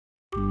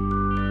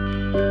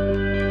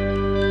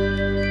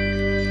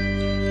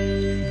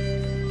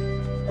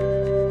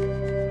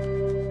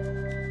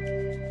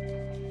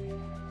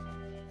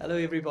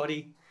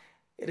everybody.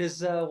 It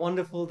is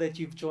wonderful that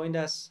you've joined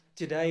us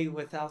today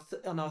with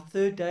on our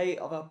third day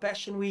of our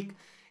Passion Week.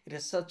 It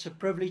is such a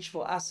privilege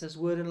for us as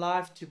Word and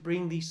Life to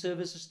bring these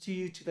services to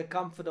you to the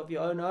comfort of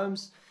your own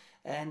homes.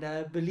 And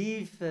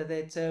believe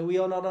that we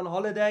are not on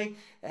holiday,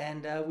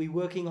 and we're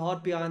working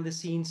hard behind the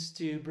scenes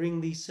to bring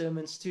these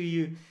sermons to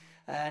you.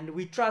 And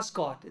we trust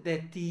God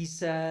that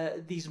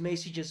these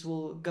messages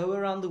will go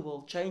around the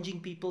world,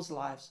 changing people's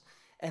lives,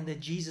 and that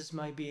Jesus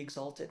may be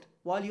exalted.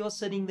 While you're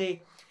sitting there,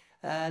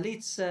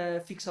 let's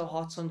fix our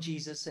hearts on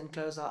Jesus and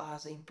close our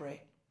eyes in prayer.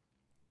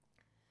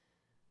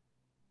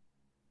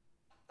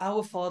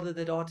 Our Father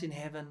that art in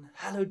heaven,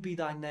 hallowed be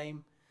thy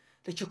name.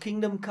 Let your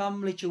kingdom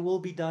come, let your will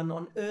be done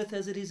on earth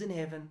as it is in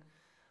heaven.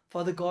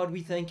 Father God, we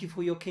thank you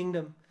for your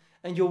kingdom.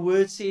 And your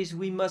word says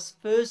we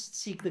must first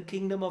seek the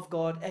kingdom of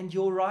God and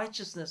your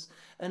righteousness,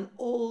 and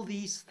all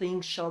these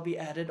things shall be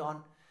added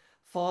on.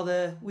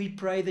 Father, we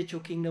pray that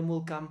your kingdom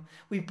will come.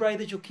 We pray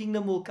that your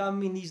kingdom will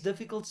come in these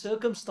difficult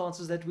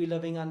circumstances that we're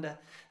living under.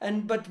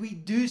 But we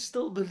do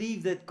still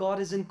believe that God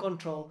is in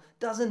control.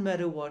 Doesn't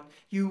matter what.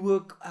 You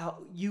work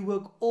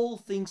all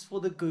things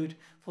for the good,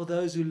 for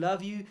those who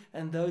love you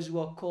and those who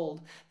are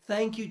called.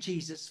 Thank you,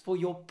 Jesus, for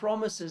your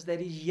promises that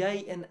is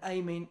yea and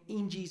amen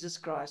in Jesus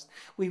Christ.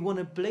 We want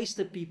to bless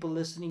the people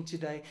listening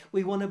today.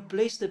 We want to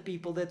bless the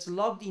people that's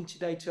logged in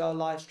today to our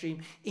live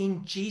stream.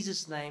 In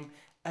Jesus' name,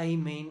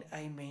 amen,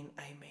 amen,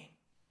 amen.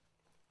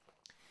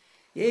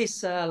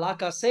 Yes,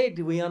 like I said,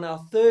 we're on our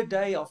third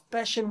day of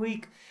Passion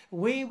Week,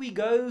 where we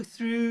go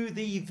through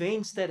the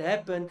events that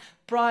happened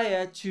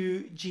prior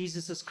to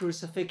Jesus'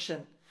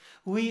 crucifixion.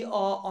 We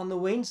are on the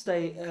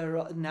Wednesday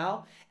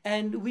now,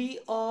 and we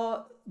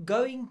are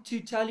going to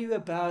tell you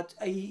about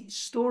a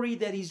story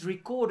that is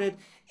recorded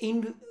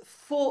in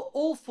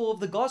all four of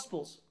the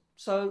Gospels.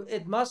 So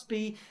it must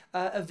be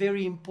a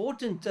very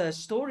important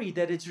story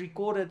that it's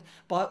recorded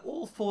by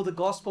all four the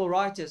gospel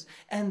writers.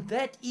 And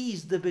that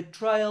is the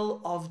betrayal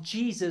of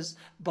Jesus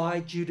by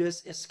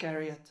Judas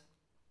Iscariot.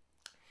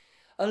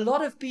 A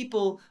lot of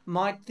people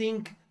might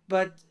think,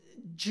 but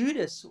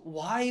Judas,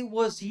 why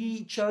was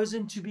he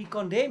chosen to be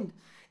condemned?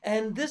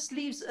 And this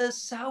leaves a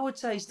sour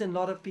taste in a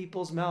lot of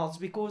people's mouths,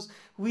 because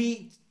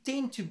we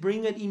tend to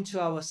bring it into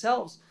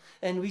ourselves.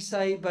 And we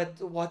say, but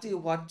what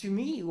to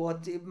me?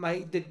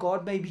 That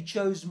God maybe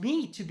chose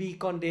me to be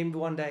condemned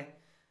one day.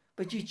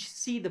 But you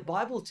see, the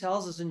Bible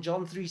tells us in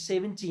John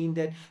 3:17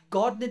 that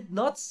God did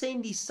not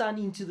send his Son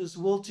into this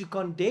world to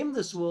condemn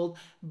this world,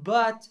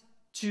 but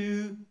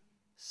to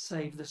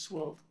save this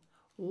world.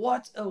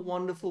 What a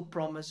wonderful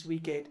promise we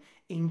get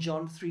in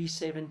John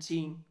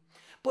 3:17.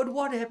 But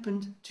what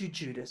happened to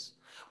Judas?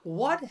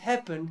 What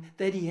happened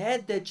that he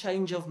had that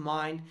change of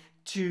mind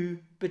to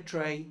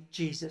betray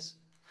Jesus?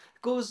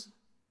 Because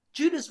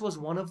Judas was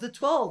one of the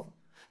 12.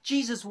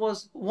 Jesus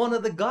was one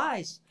of the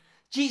guys.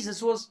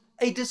 Jesus was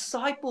a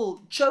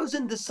disciple,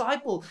 chosen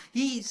disciple.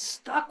 He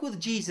stuck with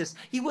Jesus.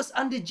 He was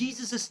under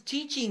Jesus'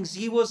 teachings.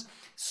 He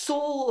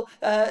saw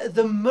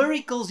the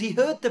miracles. He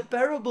heard the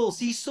parables.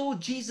 He saw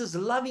Jesus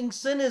loving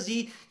sinners.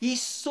 He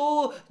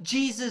saw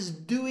Jesus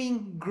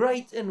doing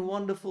great and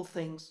wonderful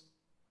things.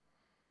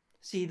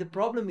 See, the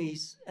problem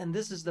is, and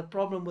this is the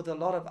problem with a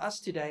lot of us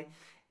today,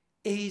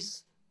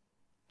 is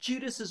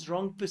Judas's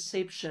wrong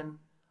perception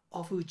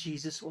of who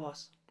Jesus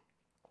was.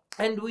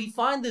 And we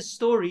find this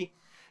story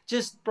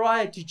just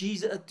prior to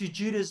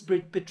Judas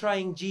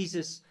betraying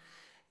Jesus.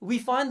 We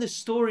find the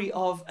story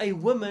of a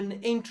woman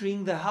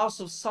entering the house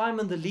of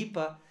Simon the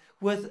leper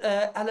with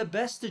an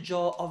alabaster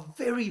jar of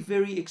very,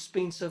 very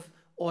expensive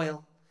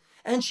oil.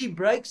 And she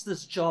breaks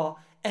this jar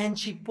and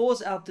she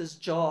pours out this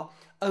jar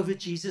over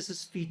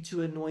Jesus' feet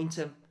to anoint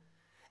him.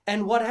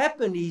 And what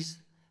happened is,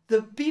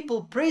 the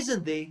people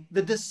present there,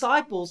 the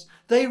disciples,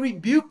 they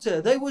rebuked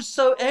her. They were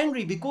so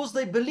angry because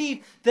they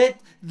believed that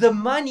the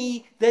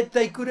money that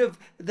they could have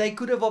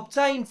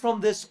obtained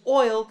from this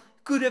oil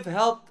could have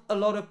helped a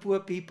lot of poor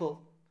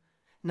people.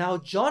 Now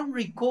John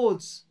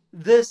records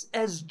this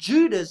as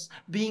Judas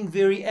being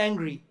very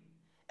angry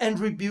and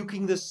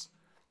rebuking this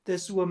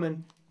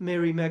woman,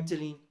 Mary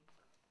Magdalene.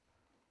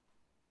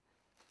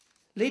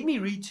 Let me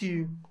read to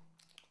you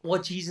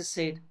what Jesus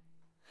said.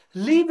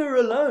 "Leave her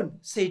alone,"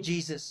 said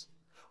Jesus.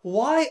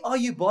 "Why are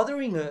you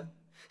bothering her?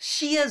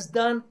 She has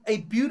done a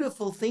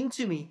beautiful thing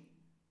to me.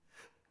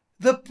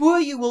 The poor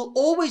you will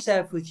always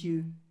have with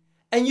you,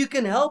 and you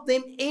can help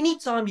them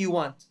anytime you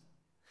want.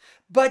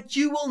 But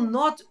you will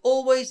not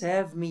always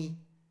have me.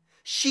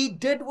 She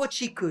did what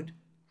she could.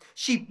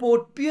 She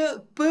poured pure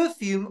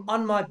perfume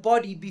on my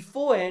body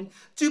beforehand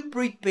to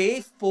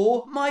prepare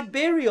for my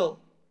burial.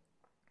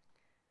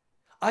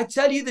 I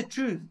tell you the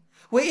truth,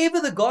 wherever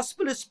the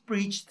gospel is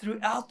preached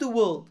throughout the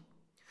world,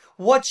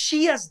 what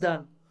she has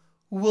done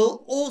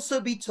will also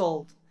be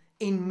told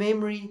in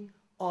memory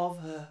of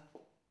her."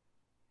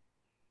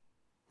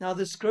 Now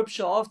the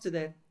scripture after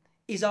that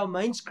is our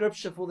main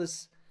scripture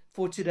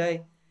for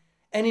today.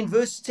 And in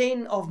verse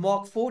 10 of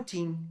Mark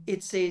 14,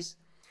 it says,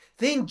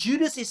 "Then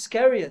Judas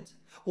Iscariot,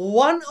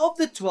 one of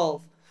the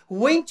 12,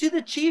 went to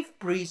the chief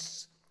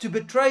priests to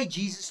betray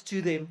Jesus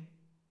to them.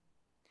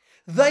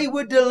 They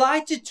were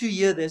delighted to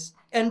hear this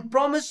and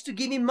promised to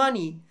give him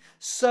money.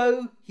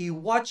 So he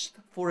watched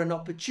for an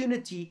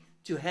opportunity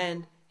to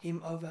hand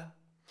him over.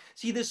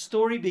 See, this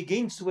story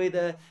begins where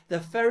the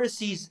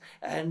Pharisees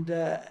and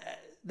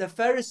the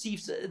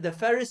Pharisees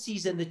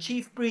and the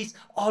chief priests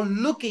are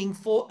looking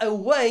for a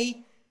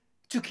way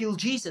to kill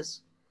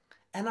Jesus.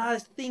 And I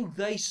think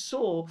they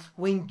saw,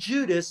 when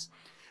Judas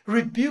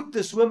rebuked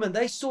this woman,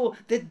 they saw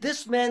that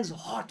this man's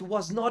heart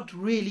was not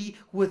really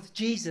with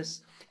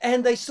Jesus.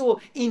 And they saw,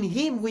 in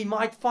him we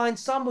might find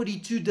somebody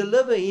to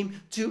deliver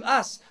him to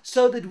us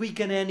so that we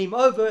can hand him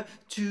over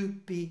to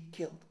be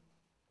killed.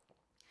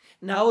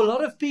 Now, a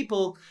lot of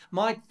people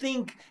might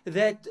think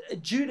that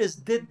Judas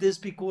did this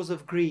because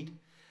of greed.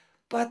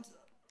 But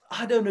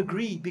I don't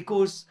agree,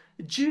 because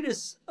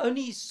Judas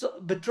only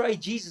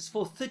betrayed Jesus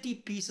for 30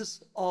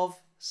 pieces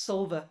of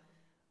silver,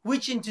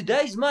 which in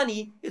today's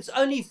money, it's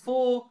only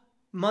 4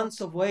 months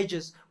of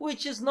wages,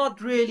 which is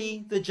not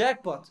really the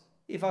jackpot,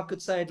 if I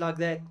could say it like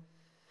that.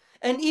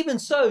 And even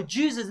so,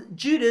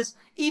 Judas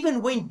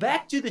even went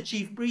back to the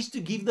chief priest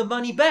to give the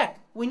money back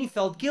when he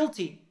felt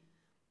guilty.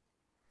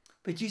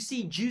 But you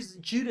see,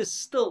 Judas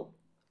still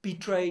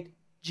betrayed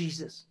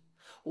Jesus.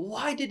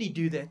 Why did he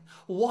do that?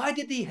 Why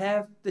did he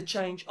have the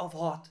change of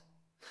heart?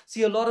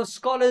 See, a lot of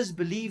scholars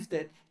believe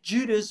that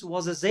Judas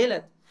was a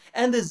zealot.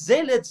 And the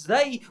zealots,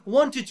 they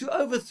wanted to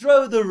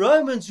overthrow the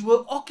Romans who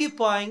were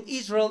occupying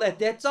Israel at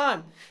that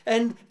time.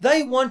 And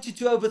they wanted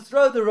to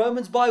overthrow the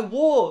Romans by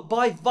war,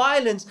 by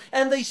violence.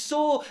 And they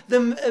saw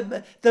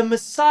the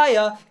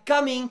Messiah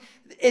coming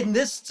in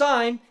this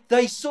time.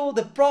 They saw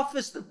the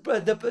prophets,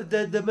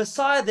 the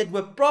Messiah that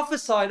were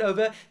prophesied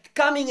over,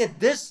 coming at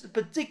this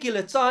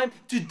particular time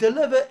to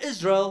deliver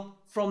Israel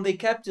from their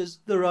captors,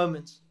 the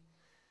Romans.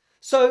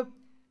 So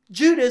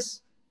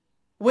Judas,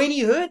 when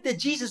he heard that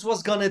Jesus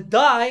was going to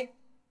die,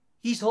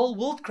 his whole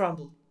world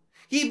crumbled.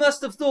 He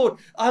must have thought,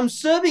 I'm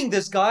serving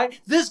this guy.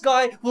 This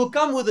guy will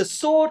come with a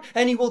sword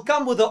and he will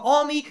come with an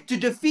army to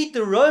defeat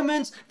the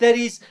Romans that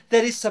is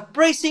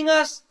suppressing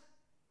us.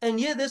 And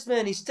here this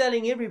man is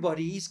telling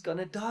everybody he's going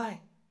to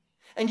die.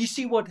 And you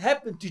see what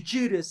happened to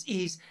Judas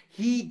is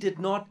he did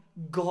not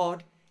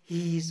guard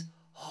his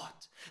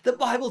heart. The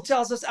Bible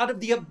tells us, out of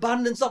the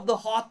abundance of the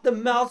heart, the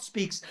mouth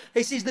speaks.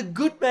 It says the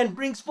good man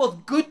brings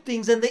forth good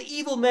things and the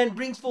evil man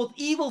brings forth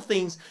evil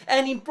things.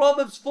 And in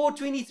Proverbs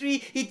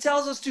 4:23, he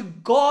tells us to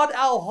guard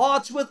our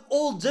hearts with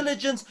all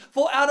diligence,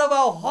 for out of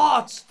our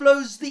hearts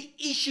flows the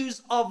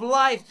issues of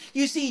life.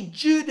 You see,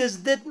 Judas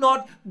did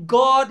not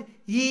guard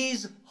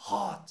his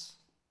heart.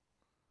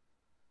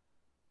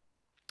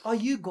 Are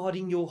you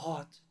guarding your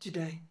heart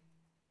today?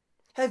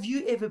 Have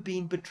you ever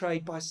been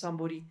betrayed by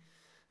somebody?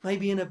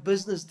 Maybe in a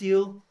business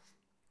deal.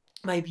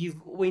 Maybe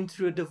you went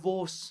through a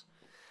divorce.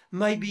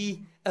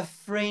 Maybe a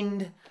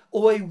friend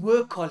or a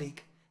work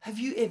colleague. Have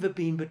you ever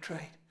been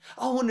betrayed?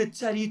 I want to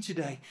tell you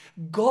today,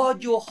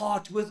 guard your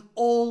heart with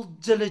all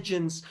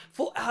diligence,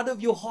 for out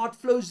of your heart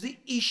flows the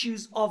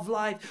issues of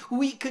life.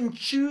 We can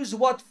choose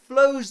what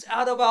flows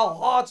out of our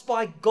hearts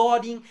by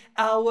guarding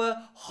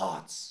our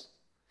hearts.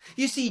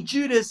 You see,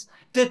 Judas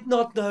did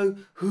not know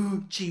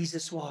who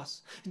Jesus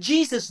was.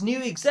 Jesus knew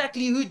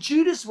exactly who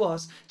Judas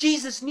was.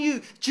 Jesus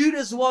knew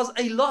Judas was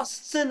a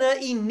lost sinner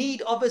in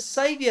need of a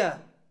savior.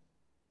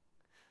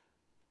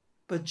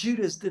 But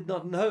Judas did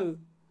not know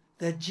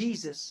that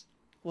Jesus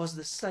was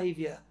the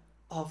savior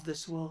of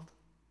this world.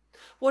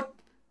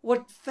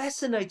 What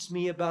fascinates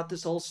me about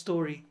this whole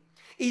story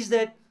is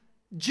that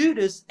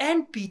Judas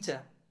and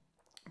Peter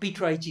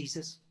betrayed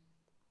Jesus.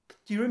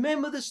 Do you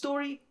remember the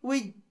story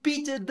where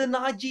Peter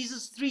denied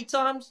Jesus 3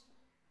 times?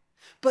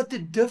 But the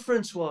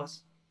difference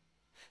was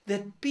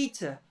that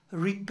Peter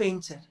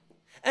repented.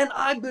 And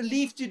I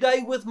believe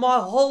today with my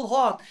whole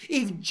heart,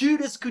 if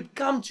Judas could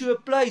come to a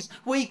place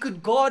where he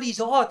could guard his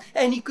heart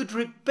and he could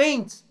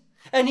repent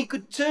and he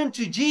could turn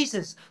to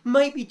Jesus,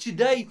 maybe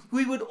today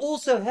we would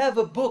also have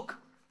a book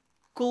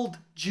called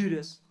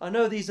Judas. I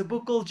know there's a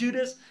book called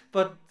Judas,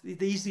 but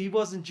he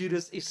wasn't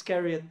Judas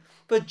Iscariot.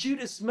 But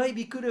Judas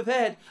maybe could have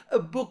had a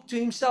book to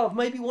himself.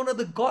 Maybe one of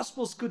the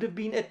Gospels could have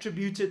been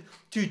attributed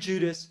to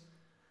Judas.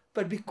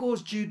 But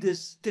because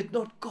Judas did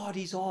not guard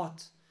his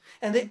heart,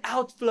 and the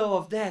outflow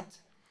of that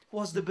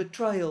was the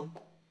betrayal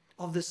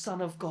of the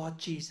Son of God,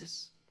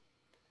 Jesus.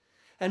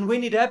 And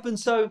when it happened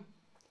so,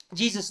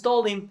 Jesus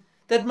told him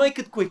that make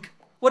it quick.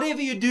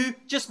 Whatever you do,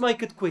 just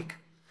make it quick.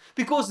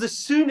 Because the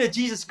sooner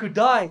Jesus could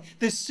die,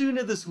 the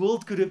sooner this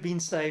world could have been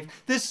saved.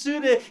 The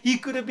sooner he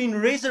could have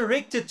been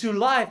resurrected to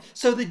life,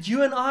 so that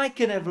you and I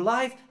can have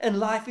life and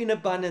life in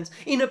abundance.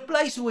 In a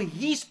place where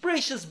his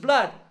precious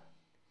blood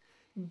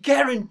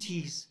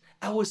guarantees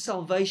our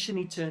salvation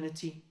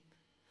eternity.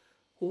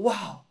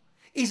 Wow.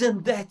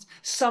 Isn't that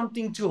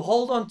something to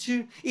hold on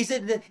to?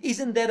 Isn't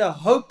that a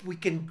hope we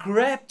can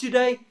grab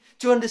today?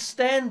 To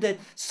understand that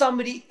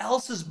somebody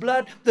else's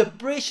blood, the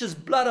precious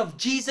blood of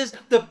Jesus,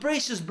 the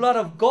precious blood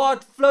of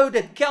God flowed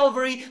at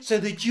Calvary so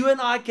that you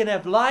and I can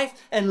have life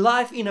and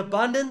life in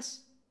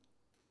abundance.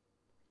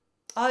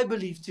 I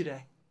believe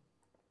today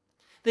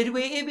that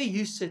wherever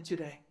you sit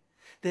today,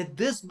 that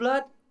this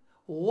blood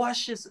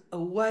washes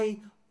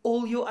away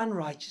all your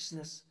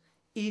unrighteousness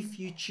if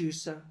you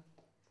choose so.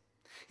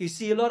 You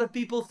see, a lot of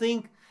people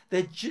think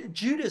that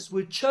Judas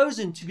was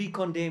chosen to be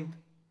condemned.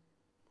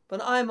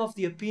 But I am of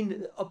the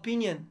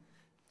opinion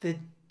that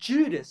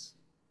Judas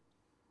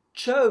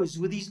chose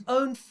with his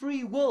own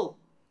free will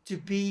to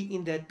be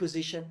in that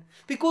position.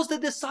 Because the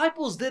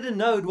disciples didn't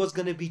know it was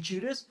going to be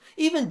Judas.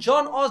 Even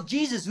John asked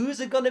Jesus, who is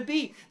it going to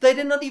be? They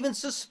did not even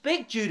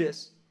suspect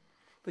Judas.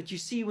 But you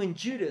see, when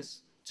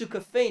Judas took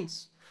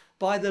offense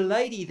by the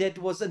lady that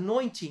was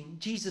anointing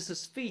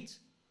Jesus' feet,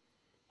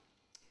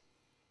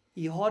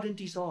 he hardened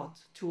his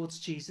heart towards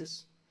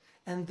Jesus.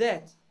 And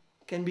that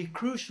can be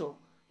crucial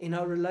in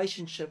our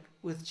relationship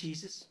with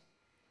Jesus.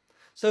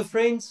 So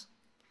friends,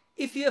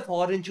 if you have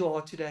hardened your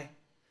heart today,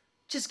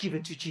 just give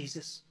it to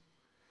Jesus.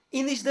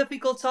 In these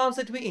difficult times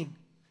that we're in,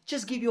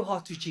 just give your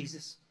heart to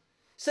Jesus.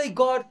 Say,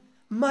 God,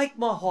 make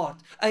my heart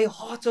a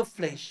heart of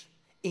flesh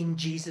in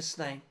Jesus'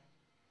 name.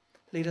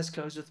 Let us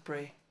close with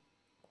prayer.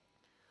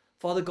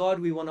 Father God,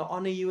 we want to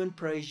honor you and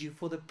praise you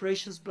for the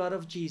precious blood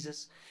of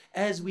Jesus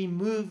as we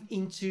move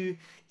into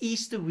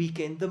Easter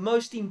weekend, the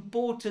most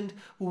important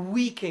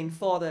weekend,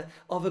 Father,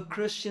 of a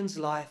Christian's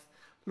life.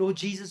 Lord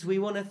Jesus, we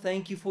want to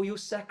thank you for your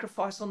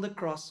sacrifice on the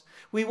cross.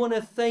 We want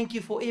to thank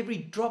you for every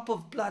drop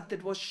of blood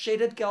that was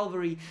shed at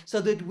Calvary so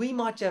that we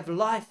might have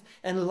life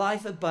and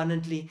life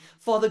abundantly.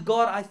 Father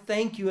God, I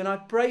thank you and I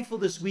pray for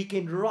this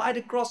weekend right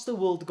across the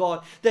world,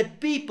 God, that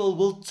people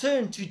will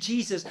turn to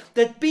Jesus,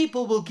 that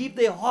people will give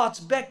their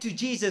hearts back to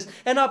Jesus.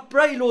 And I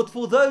pray, Lord,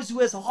 for those who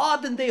has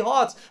hardened their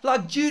hearts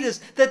like Judas,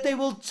 that they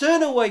will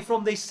turn away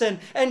from their sin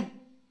and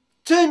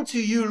turn to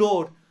you,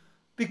 Lord,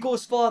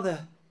 because,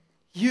 Father,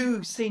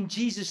 you sent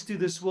Jesus to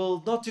this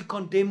world, not to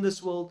condemn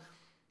this world,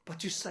 but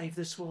to save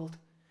this world.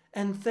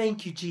 And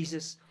thank you,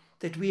 Jesus,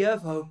 that we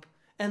have hope,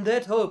 and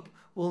that hope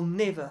will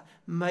never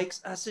make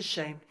us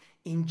ashamed.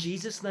 In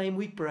Jesus' name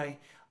we pray.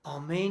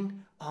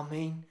 Amen,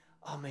 amen,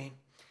 amen.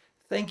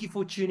 Thank you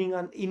for tuning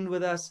in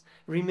with us.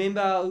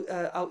 Remember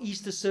our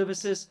Easter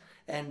services,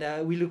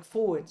 and we look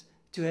forward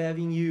to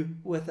having you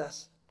with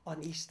us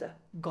on Easter.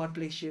 God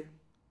bless you.